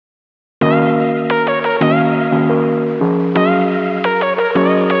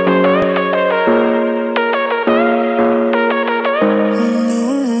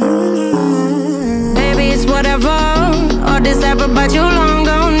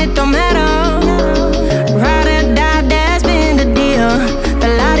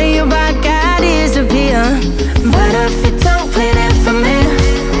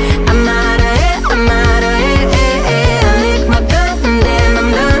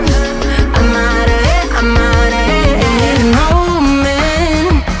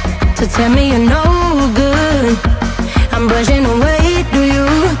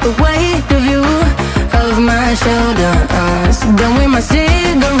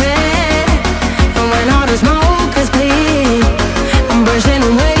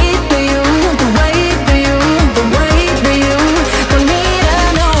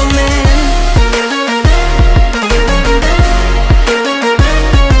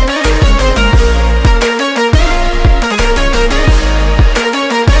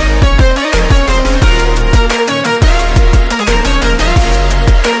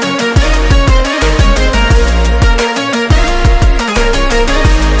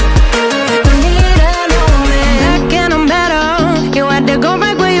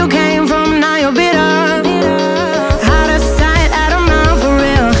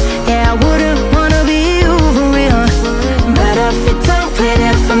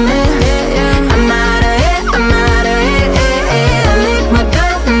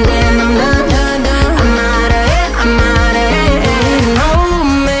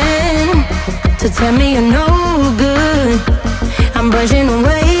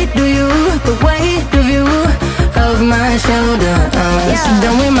my shoulder.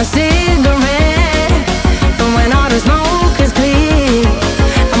 Done with my cigarette, and when all the smoke is clear,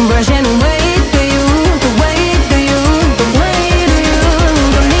 I'm brushing away for you, the way to you, the way to you.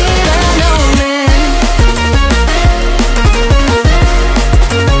 Don't need a no man.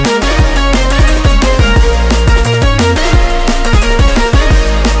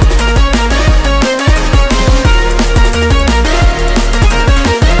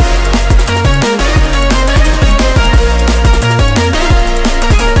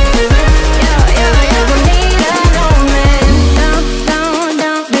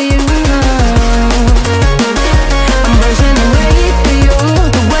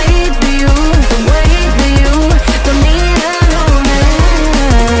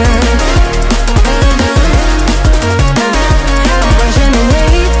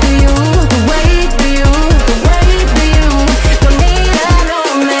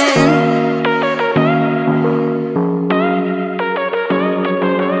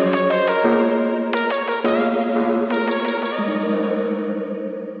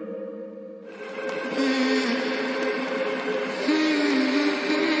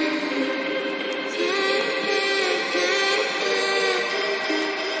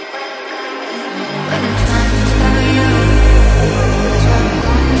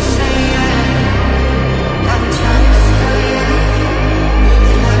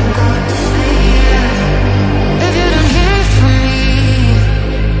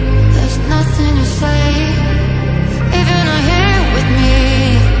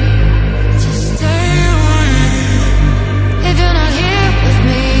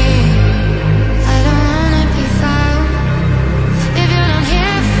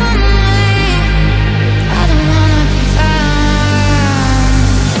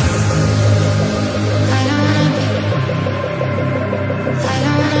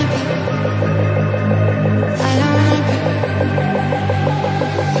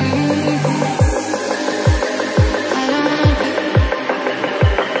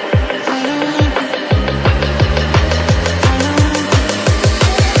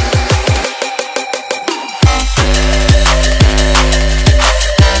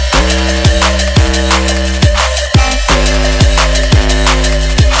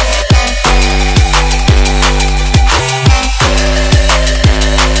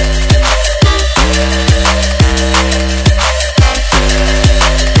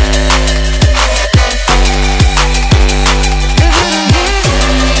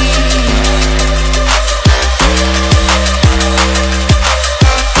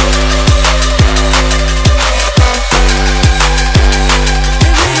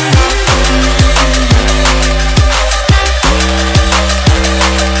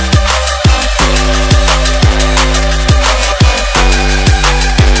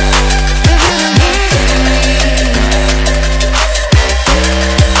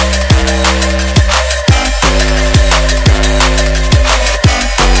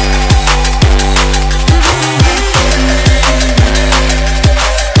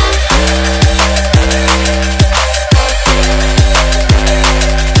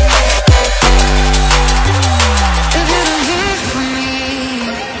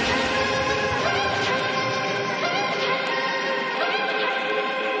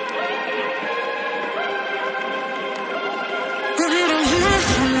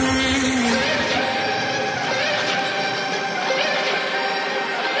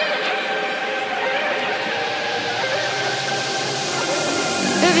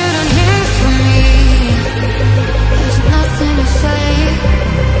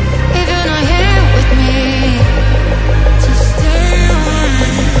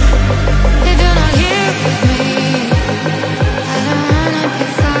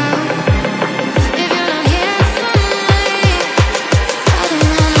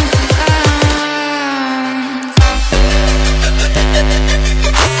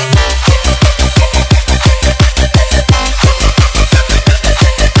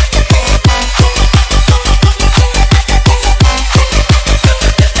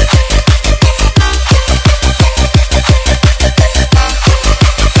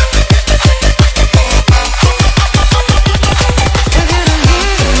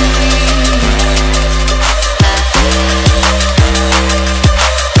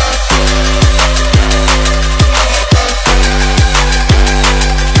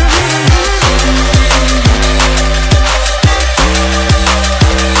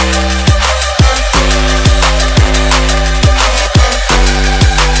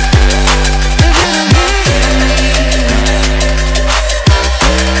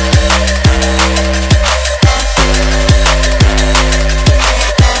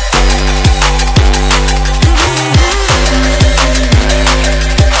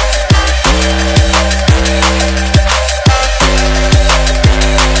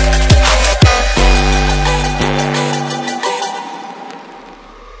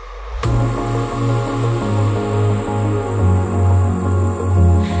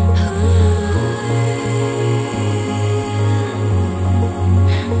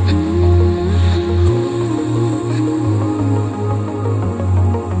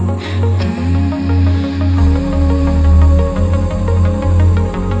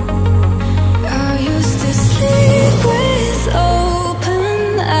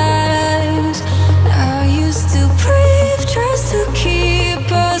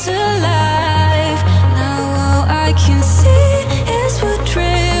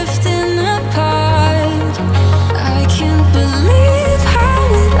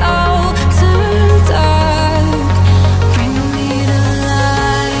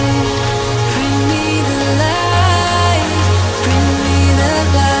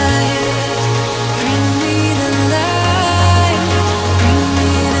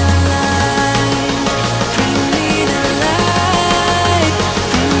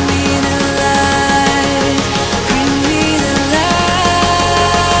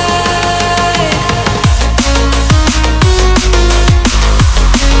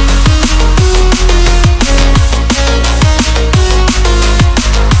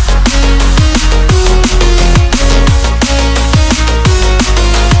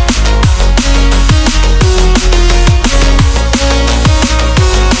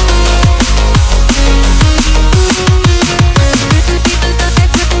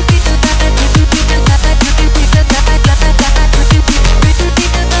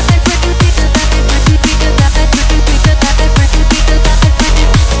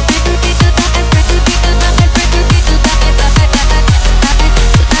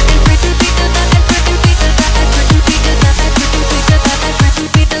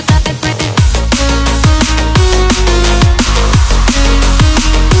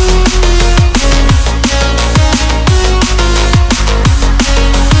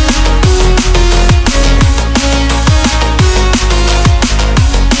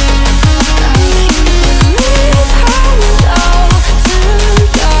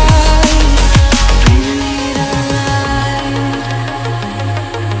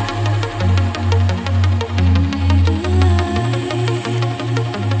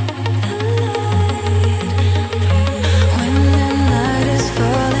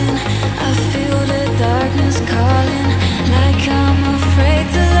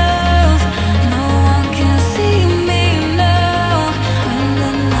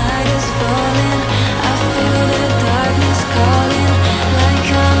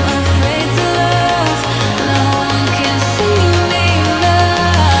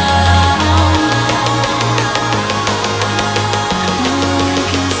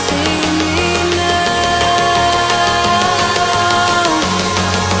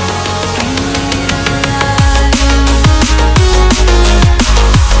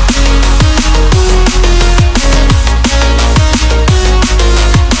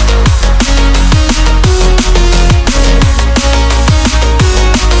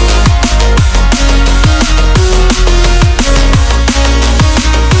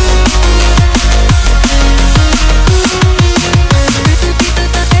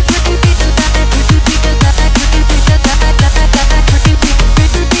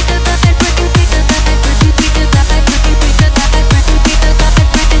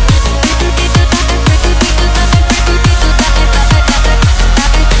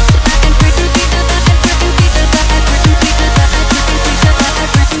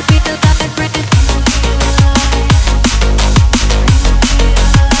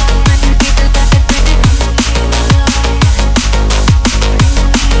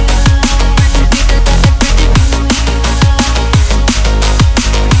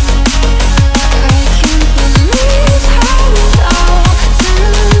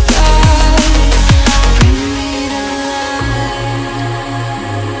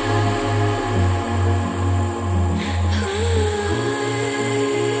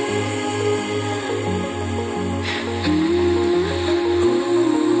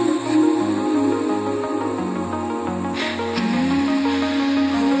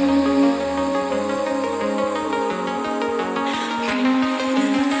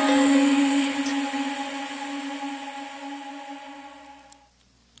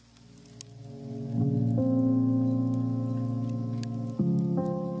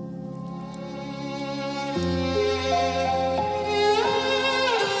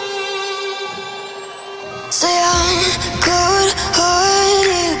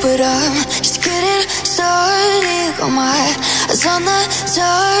 but I'm just getting started. Got my eyes on the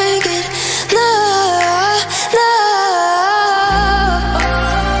target. No, no.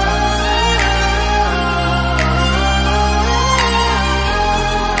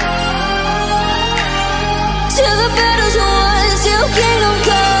 Till the battle's won, till kingdom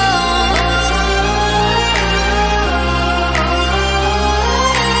come.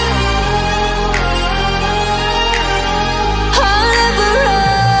 I'll never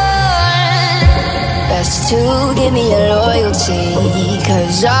run. Best to give me your loyalty,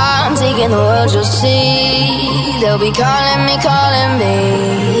 'cause I'm taking the world, you'll see. They'll be calling me,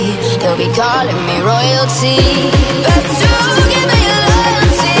 they'll be calling me royalty. Best to give me your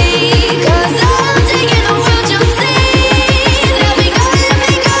loyalty, 'cause I'm taking the world, you'll see. They'll be calling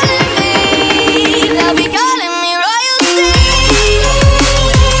me, they'll be calling me royalty.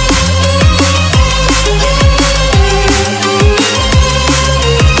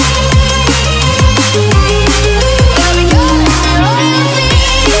 They'll be calling me royalty.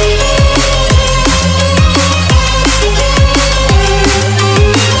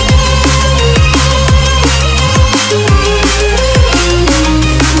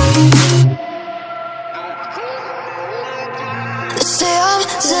 They say I'm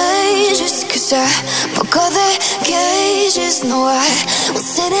dangerous 'cause I broke all their cages. No, I won't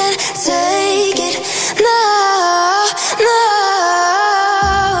sit and take it. No, no.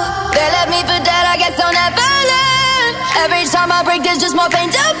 They left me for dead, I guess I'll never learn. Every time I break, there's just more pain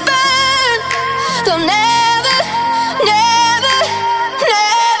to burn. They'll never, never,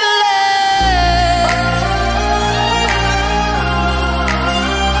 never learn.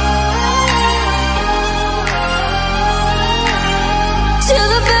 Till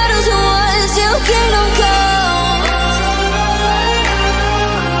the battle's won, till kingdom come.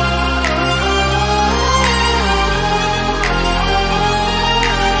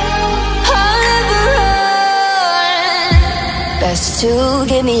 I'll never run. Best to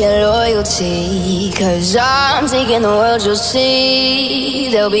give me your loyalty, 'cause I'm taking the world, you'll see.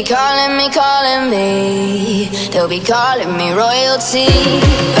 They'll be calling me, they'll be calling me royalty.